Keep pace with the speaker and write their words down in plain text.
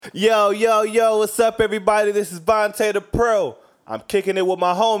Yo, what's up, everybody? This is Vontae the Pro. I'm kicking it with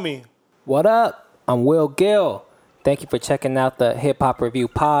my homie. What up? I'm Will Gill. Thank you for checking out the Hip Hop Review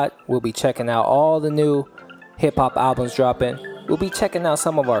Pod. We'll be checking out all the new hip hop albums dropping. We'll be checking out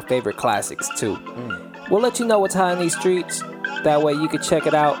some of our favorite classics, too. We'll let you know what's hot in these streets. That way you can check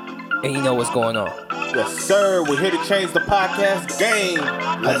it out and you know what's going on. Yes, sir. We're here to change the podcast game.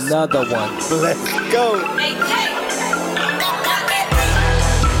 Another one. Let's go.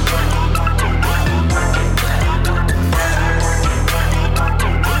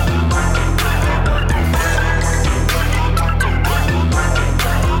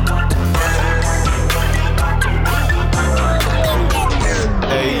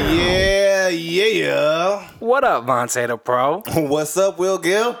 Yeah. What up, Vontae the Pro? What's up, Will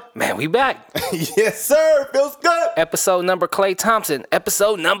Gill? Man, we back. Yes, sir. Feels good. Episode number Klay Thompson.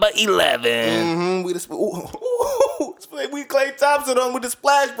 Episode number 11. We Klay Thompson on with the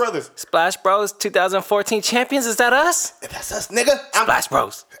Splash Brothers. Splash Bros 2014 champions. Is that us? That's us, nigga. Splash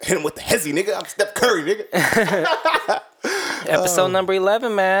Bros. Hit him with the hezzy, nigga. I'm Steph Curry, nigga. Episode number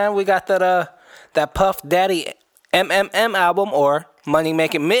 11, man. We got that Puff Daddy MMM album, or Money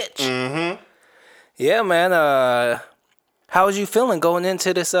Making Mitch. Mm-hmm. Yeah, man. How was you feeling going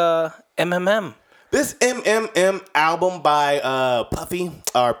into this MMM? This MMM album by Puffy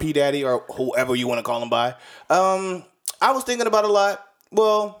or P Daddy or whoever you want to call him by. I was thinking about a lot.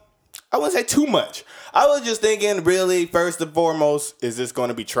 Well, I wouldn't say too much. I was just thinking, really, first and foremost, is this going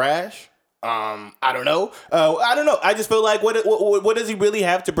to be trash? I don't know. I just feel like what does he really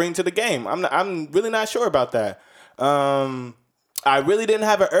have to bring to the game? I'm really not sure about that. I really didn't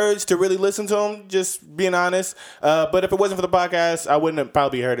have an urge to really listen to him, just being honest. But if it wasn't for the podcast, I wouldn't have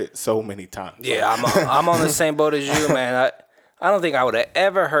probably heard it so many times. Yeah, I'm on the same boat as you, man. I don't think I would have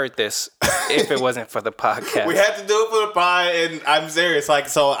ever heard this if it wasn't for the podcast. We had to do it for the pod, and I'm serious.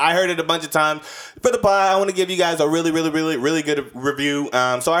 So I heard it a bunch of times. For the pod, I want to give you guys a really, really, really, really good review.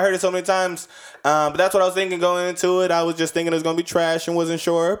 So I heard it so many times. But that's what I was thinking going into it. I was just thinking it was going to be trash and wasn't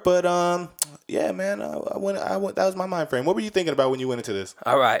sure. But yeah, man, I went. That was my mind frame. What were you thinking about when you went into this?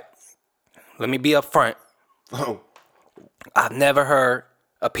 All right. Let me be upfront. Oh. I've never heard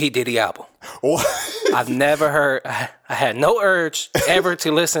a P. Diddy album. What? I've never heard. I had no urge ever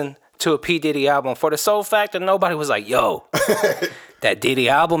to listen to a P. Diddy album for the sole fact that nobody was like, yo, that Diddy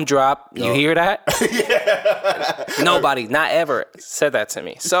album drop. You hear that? Yeah. Nobody, not ever said that to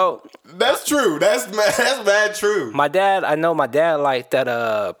me. So that's true. That's mad true. My dad liked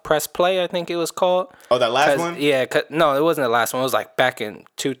that Press Play, I think it was called. Oh, that last one? Yeah. No, it wasn't the last one. It was like back in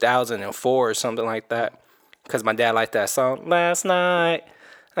 2004 or something like that. Because my dad liked that song. Last night,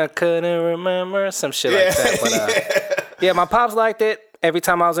 I couldn't remember. Some shit like that. But yeah, my pops liked it. Every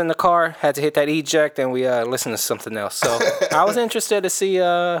time I was in the car, had to hit that eject, and we listened to something else. So I was interested to see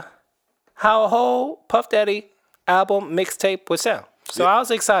how a whole Puff Daddy album mixtape would sound. So I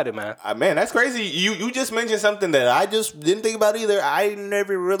was excited, man. Man, that's crazy. You just mentioned something that I just didn't think about either. I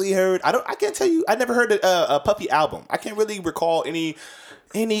never really heard. I can't tell you. I never heard a Puffy album. I can't really recall any.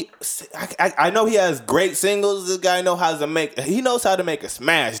 I know he has great singles. This guy knows how to make. He knows how to make a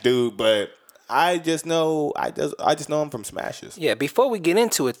smash, dude. But I just know him from smashes. Yeah. Before we get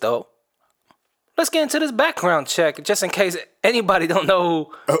into it, though, let's get into this background check, just in case anybody don't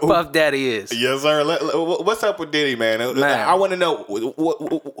know who Puff Daddy is. Yes, sir. What's up with Diddy, man? I want to know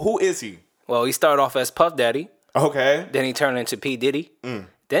who is he? Well, he started off as Puff Daddy. Okay. Then he turned into P Diddy. Then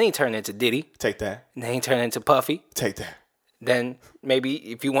he turned into Diddy. Take that. And then he turned into Puffy. Take that. Then maybe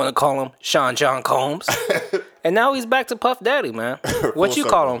if you want to call him Sean John Combs. And now he's back to Puff Daddy, man. What you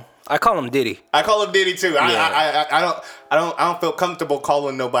call him? I call him Diddy. I call him Diddy too. Yeah. I don't feel comfortable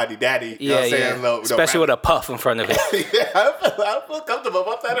calling nobody Daddy. You know what I'm saying? No, especially with a puff in front of it. Yeah, I don't feel comfortable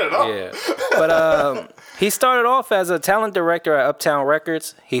about that at all. Yeah, but he started off as a talent director at Uptown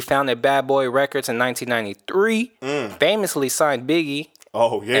Records. He founded Bad Boy Records in 1993. Famously signed Biggie.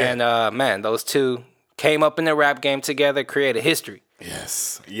 Oh yeah. And man, those two came up in the rap game together, created history.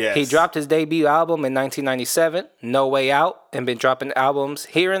 Yes. He dropped his debut album in 1997, No Way Out, and been dropping albums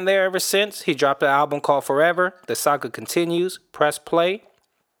here and there ever since. He dropped an album called Forever, The Saga Continues, Press Play,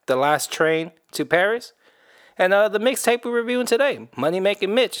 The Last Train to Paris, and the mixtape we're reviewing today, Money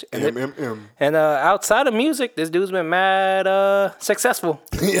Making Mitch. And outside of music, this dude's been mad successful.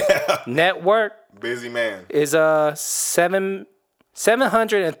 Yeah. Net worth. Busy man. Is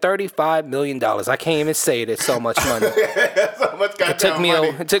 $735 million. I can't even say it. It's so much money. So much goddamn money.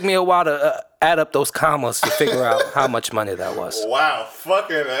 It took me a while to add up those commas to figure out how much money that was. Wow.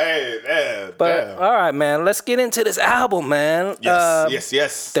 Fucking hey. But damn. all right, man. Let's get into this album, man.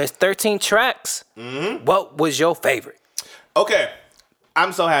 Yes. There's 13 tracks. Mm-hmm. What was your favorite? Okay.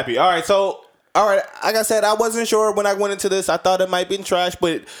 I'm so happy. All right, like I said, I wasn't sure when I went into this. I thought it might be trash,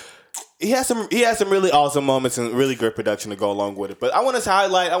 but he has some really awesome moments and really great production to go along with it. But I want to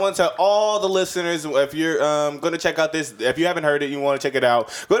tell all the listeners, if you're going to check out this, if you haven't heard it, you want to check it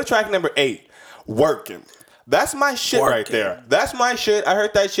out, go to track number 8, Working. That's my shit right there. That's my shit. I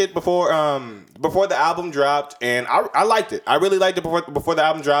heard that shit before the album dropped, and I liked it. I really liked it before the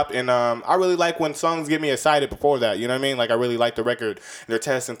album dropped, and I really like when songs get me excited before that. You know what I mean? Like, I really like the record, and they're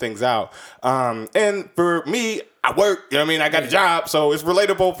testing things out. And for me, I work. You know what I mean? I got a job, so it's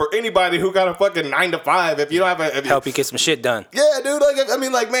relatable for anybody who got a fucking 9 to 5. If you don't have help you get some shit done. Yeah, dude. Like, I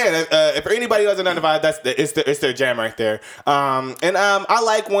mean, like, man, if for anybody who has a 9 to 5, it's their jam right there. I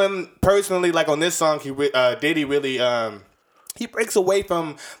like when personally, like on this song, Diddy really he breaks away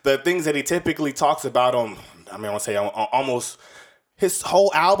from the things that he typically talks about on. I mean, I want to say on almost his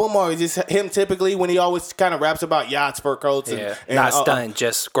whole album, or just him typically when he always kind of raps about yachts, fur coats, and not stunting,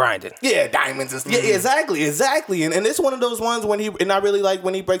 just grinding. Yeah, diamonds and stuff. Yeah, exactly. And it's one of those ones I really like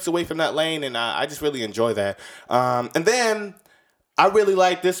when he breaks away from that lane, and I just really enjoy that. And then I really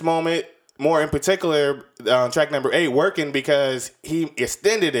like this moment more in particular, track number 8, Working, because he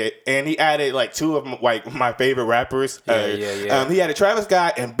extended it and he added like 2 of my favorite rappers. Yeah. He added Travis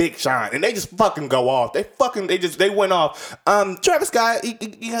Scott and Big Sean, and they just fucking go off. They went off. Travis Scott, he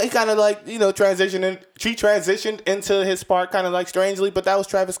kind of like, transitioned into his part kind of like strangely, but that was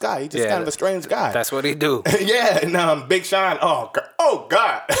Travis Scott. He just kind of a strange guy. That's what he do. Yeah, and Big Sean, oh God.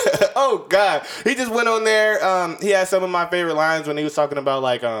 Oh God. He just went on there. He had some of my favorite lines when he was talking about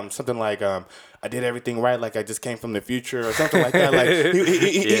like something like I did everything right, like I just came from the future or something like that. Like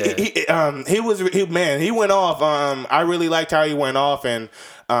he went off. I really liked how he went off, and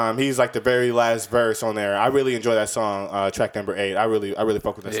he's like the very last verse on there. I really enjoy that song, track number 8. I really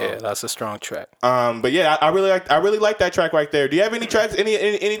fuck with that song. Yeah, that's a strong track. But yeah, I really like that track right there. Do you have any tracks,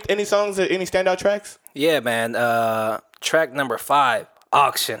 any songs, any standout tracks? Yeah, man. Track number 5,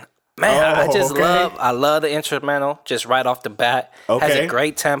 Auction. Man, I love the instrumental just right off the bat. Okay. Has a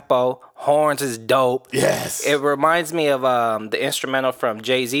great tempo. Horns is dope. Yes. It reminds me of the instrumental from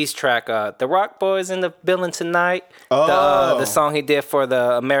Jay-Z's track, The Rock Boys in the Building Tonight. Oh. The song he did for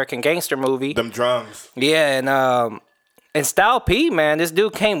the American Gangster movie. Them drums. Yeah, and Style P, man, this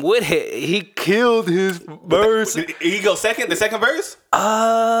dude came with it. He killed his verse. Did he go the second verse?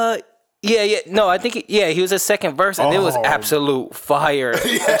 Yeah. No, I think he was a second verse, and it was absolute fire.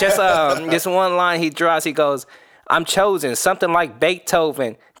 Yeah. Just this one line he draws, he goes, "I'm chosen, something like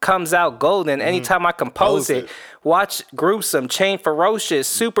Beethoven, comes out golden anytime I compose it. Watch gruesome, chain ferocious,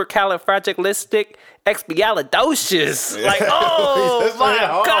 supercalifragilistic, expialidocious." Like, oh my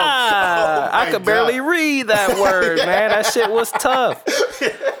God. I could barely read that word, man. That shit was tough.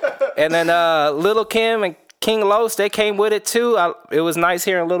 And then Lil' Kim and King Los, they came with it too. It was nice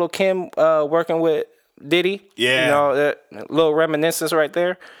hearing Lil' Kim working with Diddy. Yeah. Little reminiscence right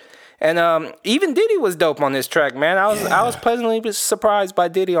there. And even Diddy was dope on this track, man. I was pleasantly surprised by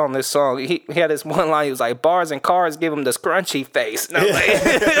Diddy on this song. He had this one line. He was like, "Bars and cars give him the scrunchy face." And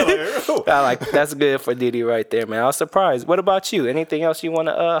I like that's good for Diddy right there, man. I was surprised. What about you? Anything else you want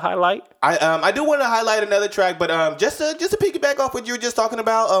to highlight? I do want to highlight another track, but just to piggyback off what you were just talking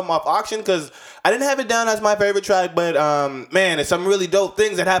about off Auction, because I didn't have it down as my favorite track, but man, there's some really dope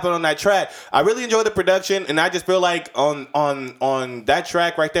things that happened on that track. I really enjoyed the production, and I just feel like on that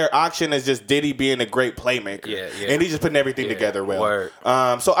track right there, Auction is just Diddy being a great playmaker. Yeah. And he's just putting everything together well. Word.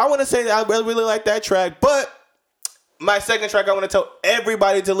 So I want to say that I really like that track, but my second track I want to tell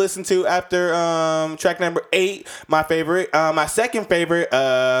everybody to listen to after track number 8, my favorite. My second favorite,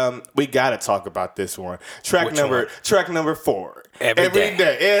 we gotta talk about this one. Track number 4. Every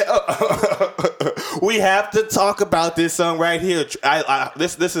day. We have to talk about this song right here.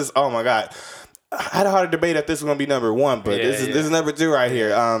 This is, oh my God. I had a hard debate if this was gonna be number 1, but this is number 2 right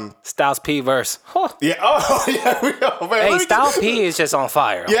here. Styles P verse. Huh. Yeah. Oh yeah. Man, hey, Styles P is just on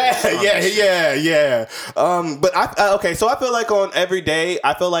fire. Yeah. But so I feel like on Every Day,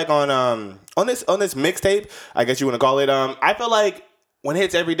 I feel like on this mixtape, I guess you want to call it. I feel like when it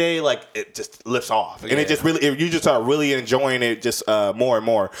hits Every Day, like it just lifts off, and it just really, you just start really enjoying it just more and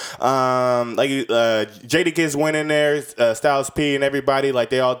more. Jadakiss went in there, Styles P and everybody,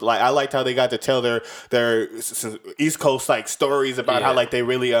 like they all, like I liked how they got to tell their East Coast like stories about how like they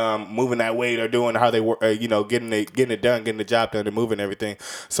really moving that weight or doing how they were getting it done, getting the job done, and moving everything.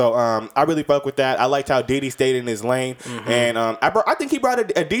 So I really fuck with that. I liked how Diddy stayed in his lane, and I think he brought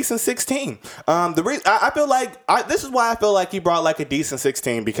a decent 16. The reason I feel like this is why I feel like he brought like a decent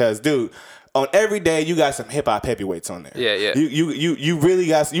 16, because dude, on Every Day, you got some hip hop heavyweights on there. Yeah. You really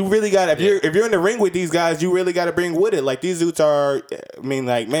got if you're in the ring with these guys, you really got to bring with it. Like these dudes are, I mean,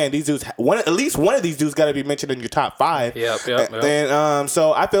 like man, these dudes at least one of these dudes got to be mentioned in your top 5. Yep. And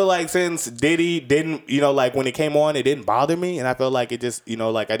so I feel like since Diddy didn't, like when it came on, it didn't bother me, and I feel like it just,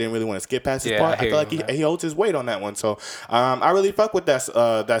 like I didn't really want to skip past his part. I feel like he holds his weight on that one. So I really fuck with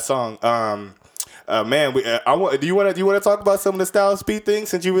that song. Man, do you want to talk about some of the Style Speed things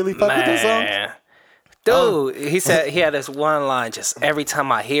since you really fuck with this song? Dude, he said he had this one line. Just every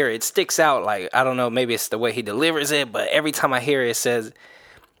time I hear it, it sticks out. Like I don't know, maybe it's the way he delivers it, but every time I hear it says,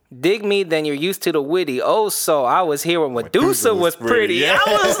 "Dig me, then you're used to the witty." Oh, so I was here when Medusa was pretty. Yeah.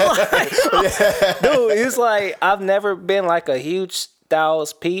 I was like, dude, it's like I've never been like a huge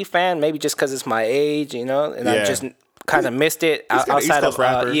Styles P fan. Maybe just because it's my age, and I just kind of missed it outside of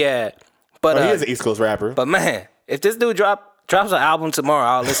rapper. But he is an East Coast rapper. But man, if this dude drops an album tomorrow,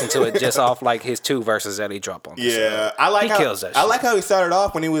 I'll listen to it just off like his 2 verses that he dropped on. Yeah, I like he kills that shit. I like how he started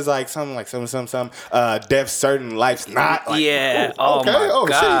off when he was like some death certain life's not. Like, yeah. Oh my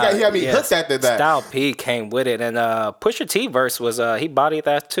God. Shit, he had me hooked after that. Style P came with it, and Pusha T verse was he bodied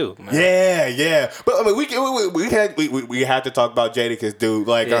that too. Man. Yeah. But I mean, we had to talk about Jadakiss, dude.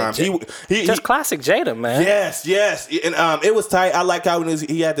 Like he just classic Jada, man. Yes, and it was tight. I like how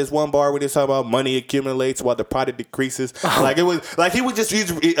he had this one bar where he was talking about money accumulates while the product decreases. Like it was like he would just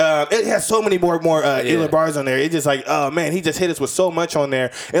use. It has so many more iller bars on there. It just like, oh man, he just hit us with so much on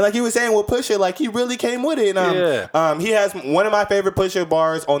there. And like he was saying with Pusha, like he really came with it. And, he has one of my favorite Pusha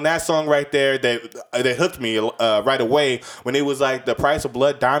bars on that song right there that hooked me right away when it was like, the price of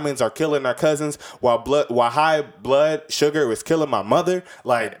blood diamonds are killing our cousins while high blood sugar is killing my mother.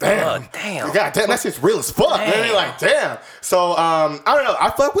 Like damn, God damn, that's just real as fuck. Man. Like damn. So I don't know. I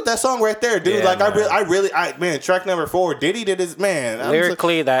fuck with that song right there, dude. Like man. I really track number 4, Diddy did his man.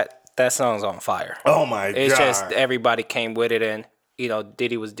 Lyrically, that song's on fire. Oh my God. It's just everybody came with it, and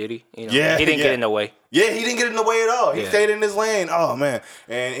Diddy was Diddy. He didn't get in the way. Yeah, he didn't get in the way at all. He stayed in his lane. Oh man,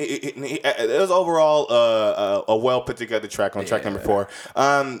 and it was overall a well put together track on track number 4.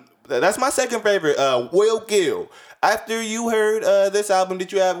 That's my second favorite. Will Gill. After you heard this album,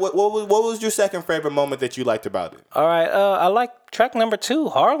 did you have what was your second favorite moment that you liked about it? All right, I like track number 2,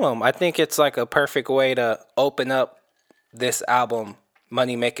 Harlem. I think it's like a perfect way to open up this album,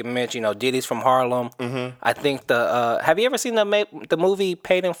 Money Making Mitch. Diddy's from Harlem. Mm-hmm. I think have you ever seen the movie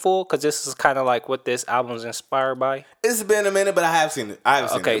Paid in Full? Because this is kind of like what this album's inspired by. It's been a minute, but I have seen it.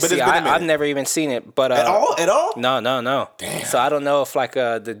 Okay, see, I've never even seen it, but at all? No. Damn. So I don't know if like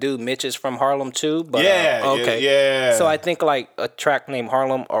the dude Mitch is from Harlem too. But okay, yeah. So I think like a track named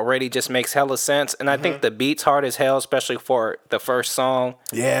Harlem already just makes hella sense, and I think the beat's hard as hell, especially for the first song.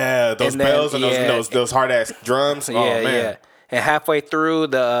 Yeah, those bells and those hard ass drums. Oh man. Yeah. And halfway through,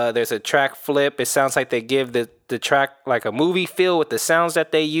 there's a track flip. It sounds like they give the track like a movie feel with the sounds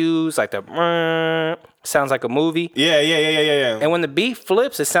that they use, like the sounds like a movie. Yeah. And when the beat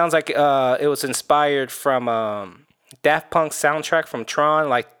flips, it sounds like it was inspired from Daft Punk's soundtrack from Tron,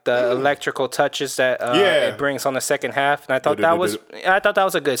 like the electrical touches that it brings on the second half. And I thought that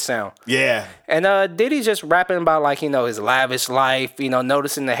was a good sound. Yeah. And Diddy's just rapping about like, his lavish life,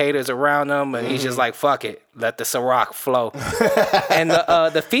 noticing the haters around him, and he's just like, fuck it, let the Ciroc flow. And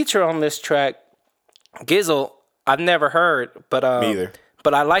the feature on this track, Gizzle, I've never heard, but me either.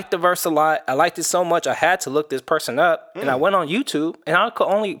 But I liked the verse a lot. I liked it so much I had to look this person up, and I went on YouTube, and I could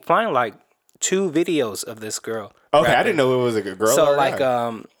only find like 2 videos of this girl. Okay, rapping. I didn't know it was a good girl. So like,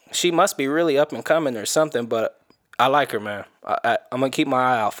 she must be really up and coming or something. But I like her, man. I'm gonna keep my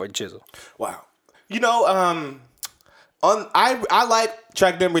eye out for Jizzle. Wow. I like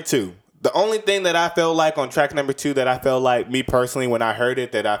track number 2. The only thing that I felt like on track number 2 that I felt like, me personally, when I heard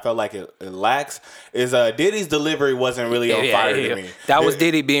it, that I felt like it lacks is Diddy's delivery wasn't really on fire to me. That was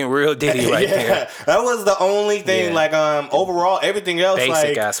Diddy being real Diddy right there. That was the only thing. Yeah. Like overall, everything else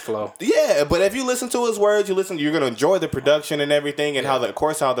basic ass flow. Yeah, but if you listen to his words, you're gonna enjoy the production and everything, and how the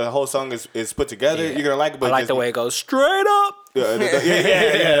whole song is put together. Yeah. You're gonna like it. But I like the way it goes straight up. Yeah.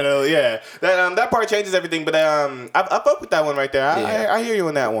 That part changes everything, but I fuck with that one right there. I hear you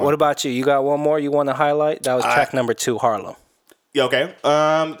on that one. What about you? You got one more you want to highlight? That was track number 2, Harlem. Okay.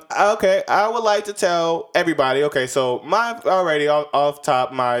 Okay. I would like to tell everybody. Okay, so my already off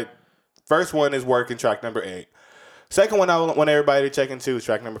top, my first one is Working, track number 8. Second one I want everybody to check into is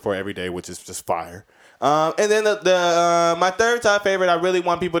track number 4, Every Day, which is just fire. And then my third top favorite, I really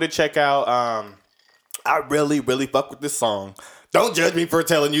want people to check out. I really, really fuck with this song. Don't judge me for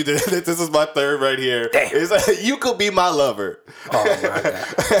telling you that this is my third right here. Damn. It's like, You Could Be My Lover. Oh my god.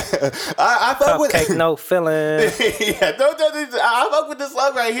 I fuck with Cupcake, no filling. Yeah, don't judge me. I fuck with this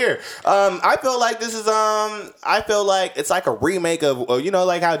song right here. I feel like this is I feel like it's like a remake of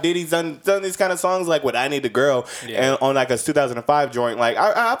like how Diddy's done these kind of songs like with I Need a Girl and on like a 2005 joint. Like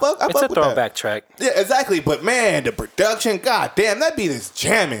I fuck It's a with throwback that. track. Yeah, exactly. But man, the production, god damn, that beat is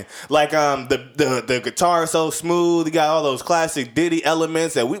jamming. Like the guitar is so smooth. You got all those classic Diddy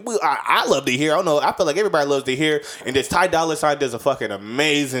elements that I love to hear. I don't know. I feel like everybody loves to hear. And this Ty Dolla $ign does a fucking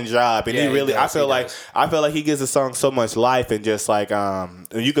amazing job. And I feel like he gives the song so much life and just like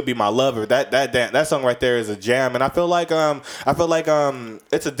You Could Be My Lover. That song right there is a jam. And I feel like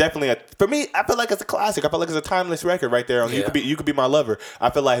it's for me. I feel like it's a classic. I feel like it's a timeless record right there on You Could Be My Lover. I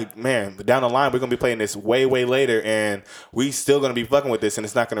feel like, man, down the line we're gonna be playing this way later, and we still gonna be fucking with this, and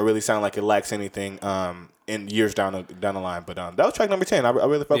it's not gonna really sound like it lacks anything in years down the line. But that was track number 10. I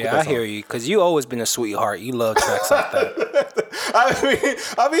really fuck with that song. I hear you, because you always been a sweetheart. You love tracks like that.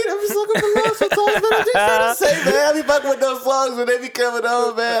 I mean, I'm just looking for love sometimes, man. I'm just trying to say, man, I be fucking with those songs when they be coming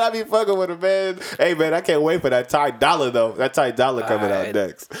on, man. I be fucking with them, man. Hey, man, I can't wait for that Ty Dolla, though. That Ty Dolla coming out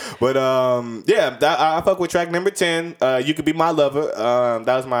next. But I fuck with track number 10. You Could Be My Lover.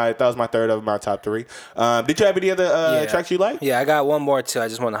 That was my third of my top 3. Did you have any other tracks you like? Yeah, I got one more too. I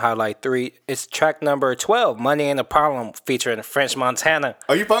just want to highlight 3. It's track number 12, Money Ain't a Problem, featuring French Montana.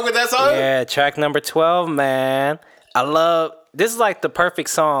 Oh, you fuck with that song? Yeah, track number 12, man. This is like the perfect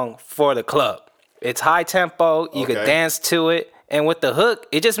song for the club. It's high tempo. You could dance to it. And with the hook,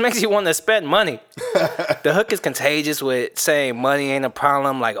 it just makes you want to spend money. The hook is contagious with saying money ain't a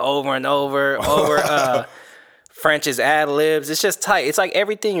problem, like over and over. French's ad-libs. It's just tight. It's like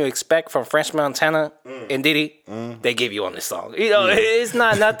everything you expect from French Montana and Diddy, they give you on this song. It's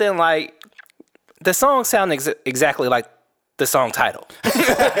not nothing like... The song sounds exactly like the song title.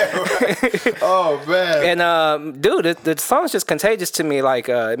 Oh, man. And, dude, the song's just contagious to me. Like,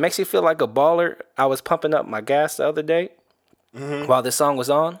 it makes you feel like a baller. I was pumping up my gas the other day while this song was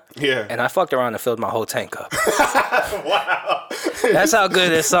on. Yeah. And I fucked around and filled my whole tank up. Wow. That's how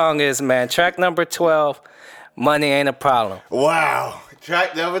good this song is, man. Track number 12, Money Ain't a Problem. Wow.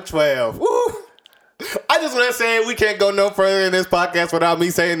 Track number 12. Woo. I just want to say we can't go no further in this podcast without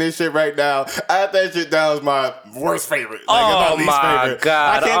me saying this shit right now. I had that shit down as my worst favorite. Like, my favorite.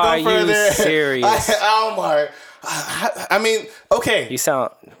 God. I can't go further. You serious? I mean, okay. You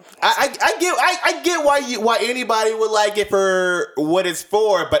sound... I get why anybody would like it for what it's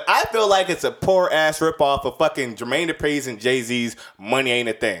for, but I feel like it's a poor ass ripoff of fucking Jermaine Dupri's and Jay-Z's Money Ain't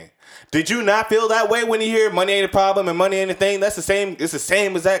a Thing. Did you not feel that way when you hear Money Ain't a Problem and Money Ain't a Thing? That's the same. It's the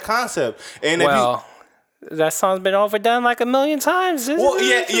same as that concept. And that song's been overdone like a million times.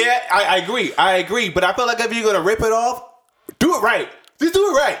 I agree. But I feel like if you're gonna rip it off, do it right. Just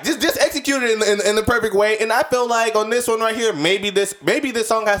do it right. Just execute it in the perfect way. And I feel like on this one right here, maybe this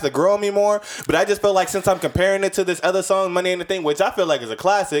song has to grow on me more. But I just feel like since I'm comparing it to this other song, Money Ain't a Thing, which I feel like is a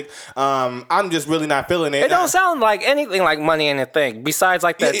classic, I'm just really not feeling it. It don't sound like anything like Money Ain't a Thing, besides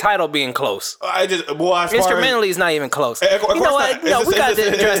like the title being close. Instrumentally, it's not even close. You know what? No, we got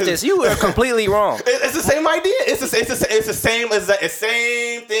to address this. You were completely wrong. It's the same idea. It's the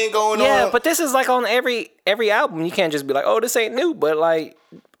same thing going on. Yeah, but this is like on every album. You can't just be like, oh, this ain't new. But like,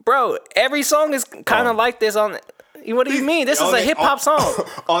 bro, every song is kind of like this on... What do you mean? This is a hip hop song.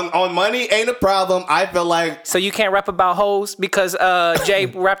 On Money Ain't a Problem, I feel like... So you can't rap about hoes because Jay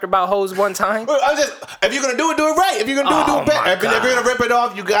rapped about hoes one time? If you're going to do it right. If you're going to do it better. If you're going to rip it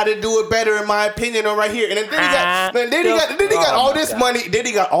off, you got to do it better, in my opinion, on right here. And then Diddy got all this money.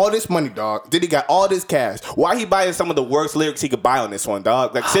 Diddy got all this money, dog. Diddy got all this cash. Why he buying some of the worst lyrics he could buy on this one,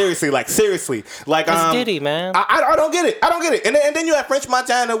 dog? Like, seriously. Like, it's Diddy, man. I don't get it. And then you have French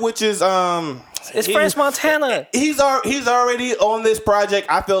Montana, which is... It's French Montana. He's already on this project.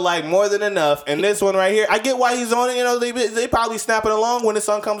 I feel like more than enough. And this one right here, I get why he's on it. You know, they probably snapping along when the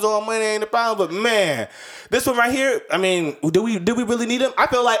song comes on. Money ain't a problem. But man, this one right here, I mean, do we really need him? I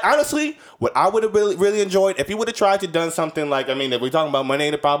feel like honestly, what I would have really enjoyed if he would have tried to done something like, I mean, if we're talking about money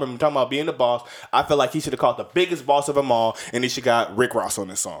ain't a problem, we're talking about being the boss. I feel like he should have called the biggest boss of them all, and he should got Rick Ross on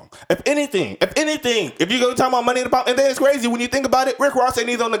this song. If anything, if you're gonna talk about money ain't a problem, and then it's crazy when you think about it, Rick Ross ain't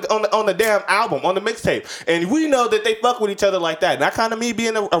even on the damn album, on the mixtape, and we know that they fuck with each other like that. And I kind of, me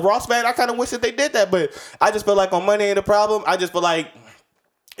being a Ross fan, I kind of wish that they did that, but I just feel like on Money Ain't a Problem, I just feel like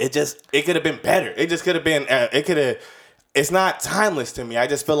it could have been better. It just could have been. It's not timeless to me. I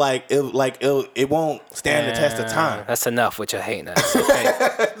just feel like it won't stand the test of time. That's enough with your hating ass.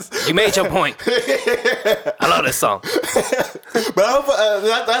 Okay? You made your point. I love this song. But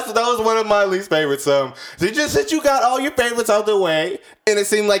that was one of my least favorites. So just since you got all your favorites out the way, and it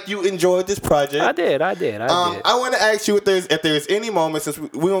seemed like you enjoyed this project. I did. I want to ask you if there's any moments, since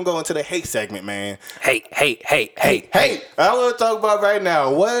we're gonna go into the hate segment, man. Hate. I want to talk about right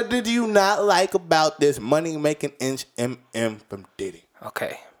now. What did you not like about this money making inch from Diddy?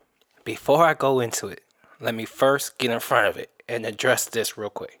 Okay, before I go into it, let me first get in front of it and address this real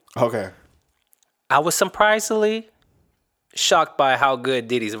quick. Okay. I was surprisingly shocked by how good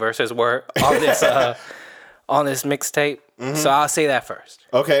Diddy's verses were on this on this mixtape. Mm-hmm. So I'll say that first.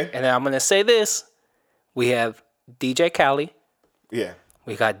 Okay. And then I'm gonna say this: we have DJ Khaled. Yeah.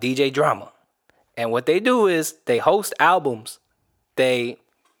 We got DJ Drama, and what they do is they host albums. They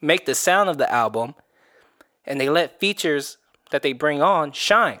make the sound of the album, and they let features that they bring on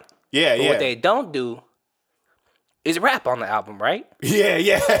shine. Yeah, but what they don't do is rap on the album, right?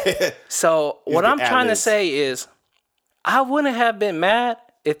 Yeah. So what I'm trying to say is, I wouldn't have been mad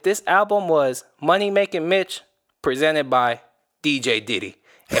if this album was Money Making Mitch presented by DJ Diddy,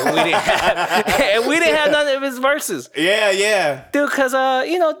 and we didn't have none of his verses. Yeah. Dude, because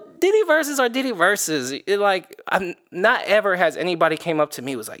Diddy verses are Diddy verses. I'm not ever has anybody came up to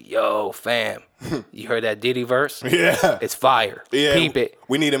me was like, "Yo, fam, you heard that Diddy verse? Yeah, it's fire. Yeah, peep it.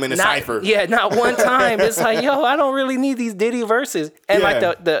 We need him in a cipher." Yeah, not one time. It's like, yo, I don't really need these Diddy verses. And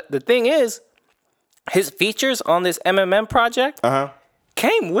the thing is, his features on this MMM project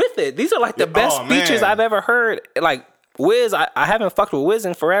came with it. These are like the best features I've ever heard. Like Wiz, I haven't fucked with Wiz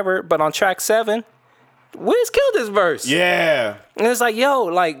in forever, but on track 7. Wiz killed his verse. Yeah. And it's like, yo,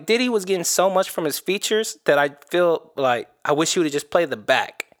 like Diddy was getting so much from his features that I feel like I wish he would have just played the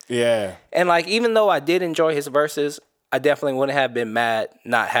back. Yeah. And like, even though I did enjoy his verses, I definitely wouldn't have been mad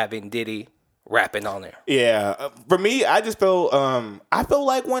not having Diddy rapping on there. Yeah. For me, I just feel I feel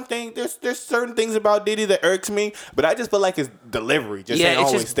like one thing, there's certain things about Diddy that irks me, but I just feel like his delivery just ain't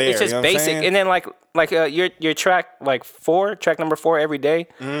always there. It's just basic. And then like your track track number 4 every day,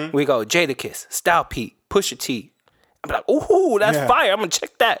 we go Jadakiss, Style P, Pusha T. I'm like, ooh, that's fire. I'm gonna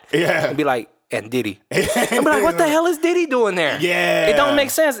check that. Yeah. And be like, and Diddy. I'm like, what the hell is Diddy doing there? Yeah. It don't make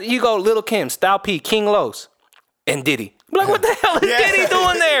sense. You go Lil' Kim, Style P, King Los, and Diddy. I'm like, what the hell is Diddy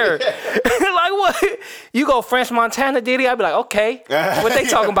doing there? Like, what? You go French Montana Diddy, I'd be like, okay. What they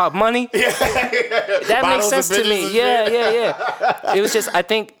talking about? Money? That makes sense to me. Yeah. It was just, I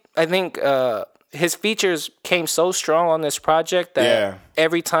think his features came so strong on this project that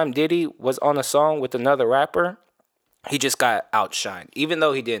every time Diddy was on a song with another rapper, he just got outshined, even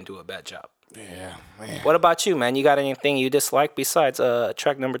though he didn't do a bad job. Yeah, man. What about you, man? You got anything you dislike besides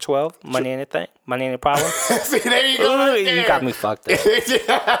track number 12, Money Ain't a Thing? Money Ain't a Problem? See, there you go. Right there. You got me fucked up.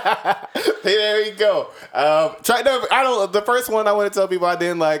 There you go. Track number, the first one I want to tell people I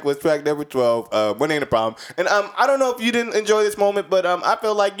didn't like was track number 12, Money Ain't a Problem. And I don't know if you didn't enjoy this moment, but I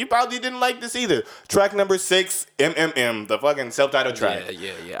feel like you probably didn't like this either. Track number 6, MMM, the fucking self-titled track.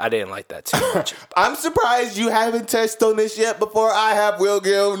 Yeah. I didn't like that too much. I'm surprised you haven't touched on this yet before I have, Will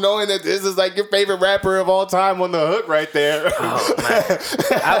Gill, knowing that this is like your favorite rapper of all time on the hook right there. Oh, man.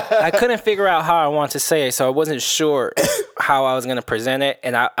 I couldn't figure out how I wanted to say it, so I wasn't sure how I was going to present it.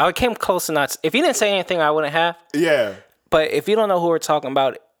 And I came close to not... If you didn't say anything, I wouldn't have. Yeah. But if you don't know who we're talking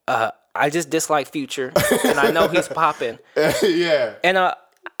about, I just dislike Future, and I know he's popping. Yeah. And I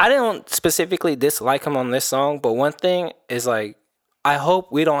didn't specifically dislike him on this song, but one thing is like, I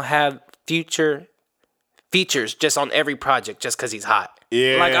hope we don't have Future features just on every project just because he's hot.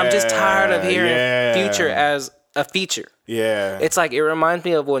 Yeah. Like, I'm just tired of hearing Future as a feature. Yeah. It's like, it reminds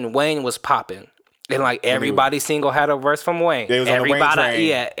me of when Wayne was popping. And like everybody single had a verse from Wayne. They was everybody, on the Wayne train.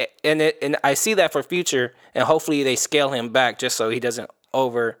 Yeah. And I see that for Future, and hopefully they scale him back just so he doesn't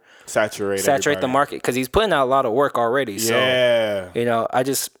saturate the market, because he's putting out a lot of work already. So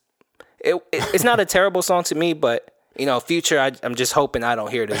it's not a terrible song to me, but Future, I'm just hoping I don't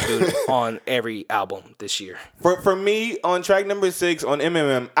hear this dude on every album this year. For me, on track number 6 on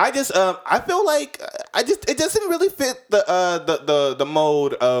MMM, I just I feel like it doesn't really fit the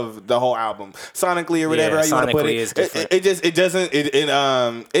mode of the whole album sonically or whatever how you want to put it. Is different. It just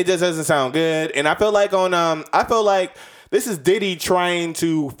doesn't sound good, and I feel like this is Diddy trying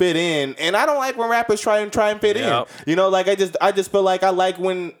to fit in, and I don't like when rappers try and fit in. Like I just feel like I like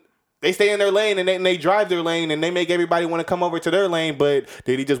when they stay in their lane and they drive their lane and they make everybody want to come over to their lane, but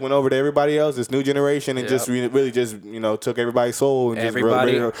Diddy just went over to everybody else, this new generation, and just really just took everybody's soul and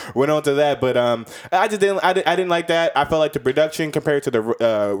everybody just went on to that. But I didn't like that. I felt like the production compared to the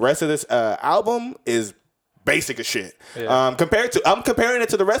rest of this album is basic as shit. Yeah. I'm comparing it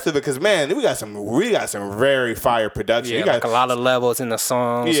to the rest of it because man, we got some very fire production. Yeah, you got like a lot of levels in the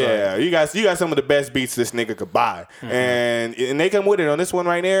songs. Yeah, you got some of the best beats this nigga could buy, and they come with it on this one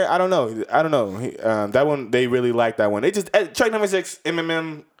right there. I don't know. That one they really like that one. They just track number 6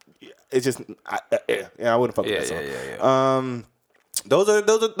 MMM. It's just I wouldn't fuck with that song. Yeah.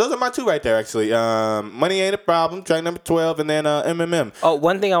 Those are my two right there actually. Money Ain't a Problem, track number 12, and then MMM. Oh,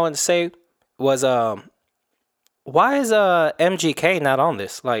 one thing I wanted to say was why is MGK not on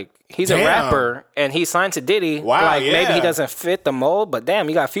this? Like, he's a rapper and he signed to Diddy. Wow, like yeah. maybe he doesn't fit the mold, but damn,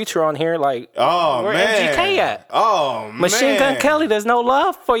 you got Future on here. Like, where MGK at? Oh Machine Gun Kelly, there's no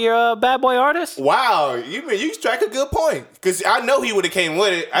love for your bad boy artist. Wow, you strike a good point because I know he would have came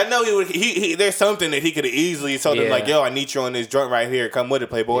with it. I know he would. He there's something that he could have easily told him like, yo, I need you on this joint right here. Come with it,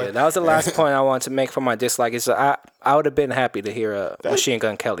 Playboy. Yeah, that was the last point I wanted to make for my dislike. Is I would have been happy to hear a Machine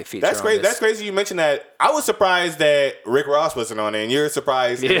Gun Kelly feature. That's great. On this. That's crazy. You mentioned that. I was surprised that Rick Ross wasn't on it, and you're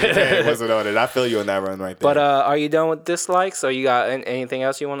surprised that wasn't on it. I feel you on that run right there. But are you done with dislikes? Or you got anything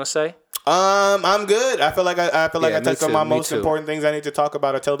else you want to say? I'm good. I feel like I touched on my most too. important things I need to talk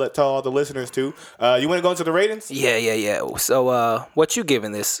about or tell all the listeners to. You want to go into the ratings? Yeah. So what you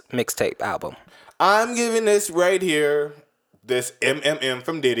giving this mixtape album? I'm giving this right here, this MMM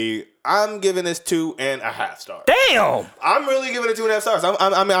from Diddy. I'm giving this 2.5 stars. Damn! I'm really giving it 2.5 stars.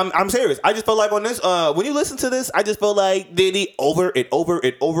 I'm serious. I just feel like on this, when you listen to this, I just feel like Diddy over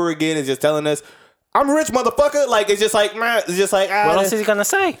again is just telling us, I'm rich, motherfucker. Like, it's just like, man, it's just like, what else is he gonna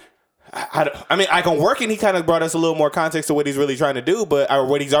say? I mean, I can work, and he kind of brought us a little more context to what he's really trying to do, or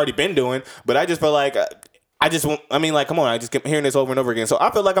what he's already been doing. But I just feel like, come on, I just keep hearing this over and over again. So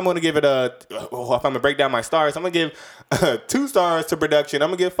I feel like I'm going to give it if I'm going to break down my stars, I'm going to give 2 stars to production. I'm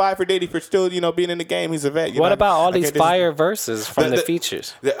going to give 5 for Diddy for still, being in the game. He's a vet. What about all these fire verses from the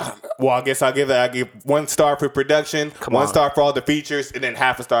features? Well, I guess I give 1 star for production, 1 star for all the features, and then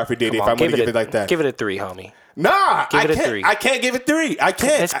half a star for Diddy if I'm going to give it like that. Give it a 3, homie. Nah, give it a 3. I can't give it 3. I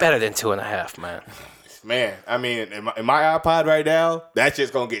can't. It's better than 2.5, man. Man, I mean, in my iPod right now, that's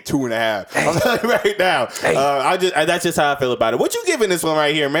just gonna get 2.5. I'm telling you right now. Hey. That's just how I feel about it. What you giving this one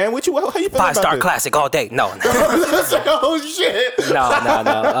right here, man? How you feeling about this? 5-star classic all day. No. Oh shit. No.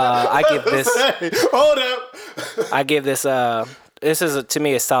 I give this. Hold up. I give this. This is to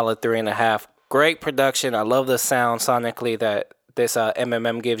me a solid 3.5. Great production. I love the sound sonically that this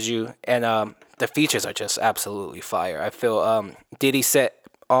MMM gives you, and the features are just absolutely fire. I feel Diddy set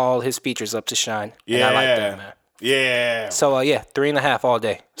all his features up to shine. Yeah. And I like that, man. Yeah. So 3.5 all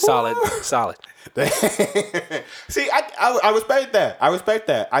day. Solid. See, I respect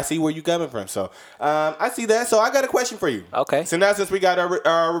that. I see where you coming from. So I see that. So I got a question for you. Okay. So now since we got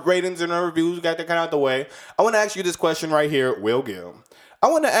our ratings and our reviews, we got that kind of out the way, I want to ask you this question right here, Will Gill. I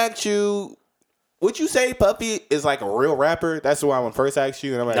want to ask you, would you say Puffy is like a real rapper? That's what I want to first ask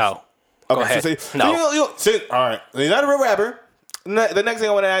you. And I'm like, No. Okay, Go ahead. All right. He's not a real rapper. The next thing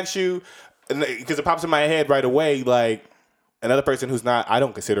I want to ask you, because it pops in my head right away, like another person who's not, I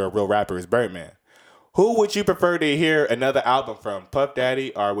don't consider a real rapper, is Birdman. Who would you prefer to hear another album from, Puff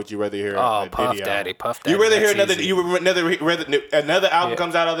Daddy, or would you rather hear a Puff Diddy Daddy, album? Puff Daddy. You rather hear another? Easy. You would another album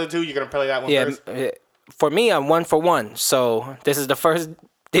comes out of the two? You're gonna play that one first? Yeah. For me, I'm 1 for 1. So this is the first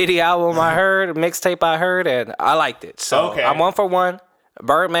Diddy album I heard, mixtape I heard, and I liked it. So I'm 1 for 1.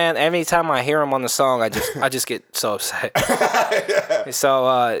 Birdman, every time I hear him on the song, I just get so upset.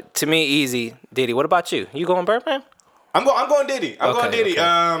 So to me, easy Diddy. What about you? You going Birdman? I'm going Diddy. I'm going Diddy.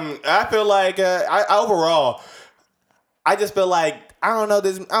 Okay. I feel like overall, I just feel like I don't know.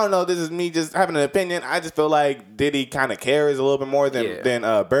 This is me just having an opinion. I just feel like Diddy kind of cares a little bit more than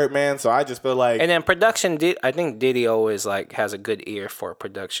Birdman. So I just feel like. And then production, I think Diddy always like has a good ear for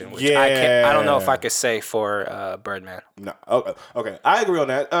production. Which I don't know if I could say for Birdman. No. Okay. I agree on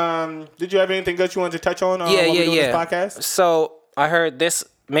that. Did you have anything that you wanted to touch on? This podcast. So I heard this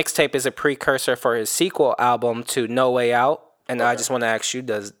mixtape is a precursor for his sequel album to No Way Out, and I just want to ask you: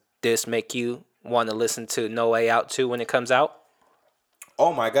 does this make you want to listen to No Way Out 2 when it comes out?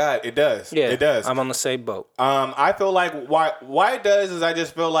 Oh my God, it does. Yeah, it does. I'm on the same boat. I feel like why it does is I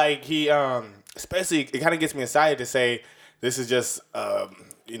just feel like he especially it kind of gets me excited to say this is just a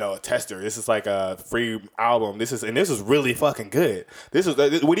tester. This is like a free album. This is really fucking good. This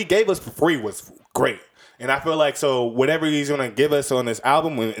is what he gave us for free was great. And I feel like whatever he's gonna give us on this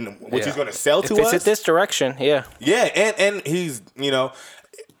album, which he's gonna sell to us, if it's this direction, yeah, and he's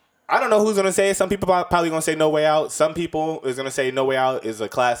I don't know who's going to say it. Some people probably going to say No Way Out. Some people is going to say No Way Out is a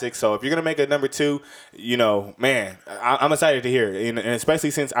classic. So if you're going to make a number 2, man, I'm excited to hear it. And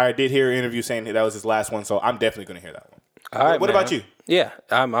especially since I did hear an interview saying that was his last one. So I'm definitely going to hear that one. All right, what about you? Yeah,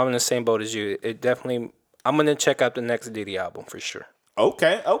 I'm in the same boat as you. It definitely I'm gonna check out the next Diddy album for sure.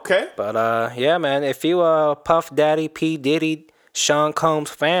 Okay. But yeah, man, if you a Puff Daddy, P Diddy, Sean Combs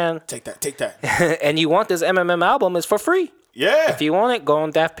fan, Take that. and you want this MMM album, it's for free. Yeah. If you want it, go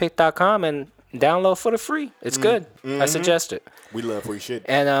on daftpick.com and download for the free. It's good. I suggest it. We love free shit.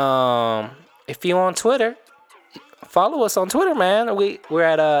 And if you on Twitter, follow us on Twitter, man. We're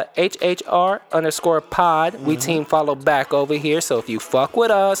at HHR_pod. We team follow back over here. So if you fuck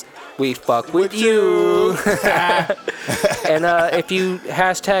with us, we fuck with you. And if you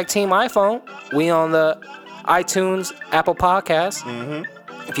hashtag Team iPhone, we on the iTunes, Apple Podcasts.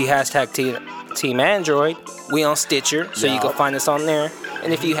 If you hashtag Team Android, we on Stitcher, so you can find us on there.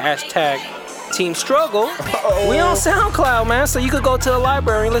 And if you hashtag Team Struggle, we on SoundCloud, man. So you could go to the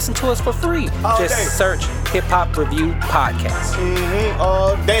library and listen to us for free. Just search Hip Hop Review Podcast.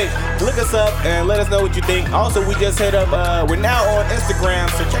 All day. Look us up and let us know what you think. Also, we just hit up, we're now on Instagram,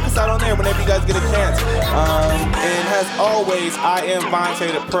 so check us out on there whenever you guys get a chance. And as always, I am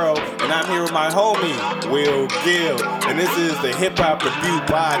Vontae the Pro, and I'm here with my homie, Will Gill. And this is the Hip Hop Review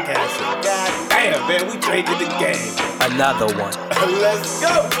Podcast. God damn, man, we traded the game. Another one. Let's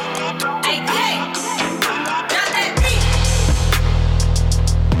go. Hey, hey.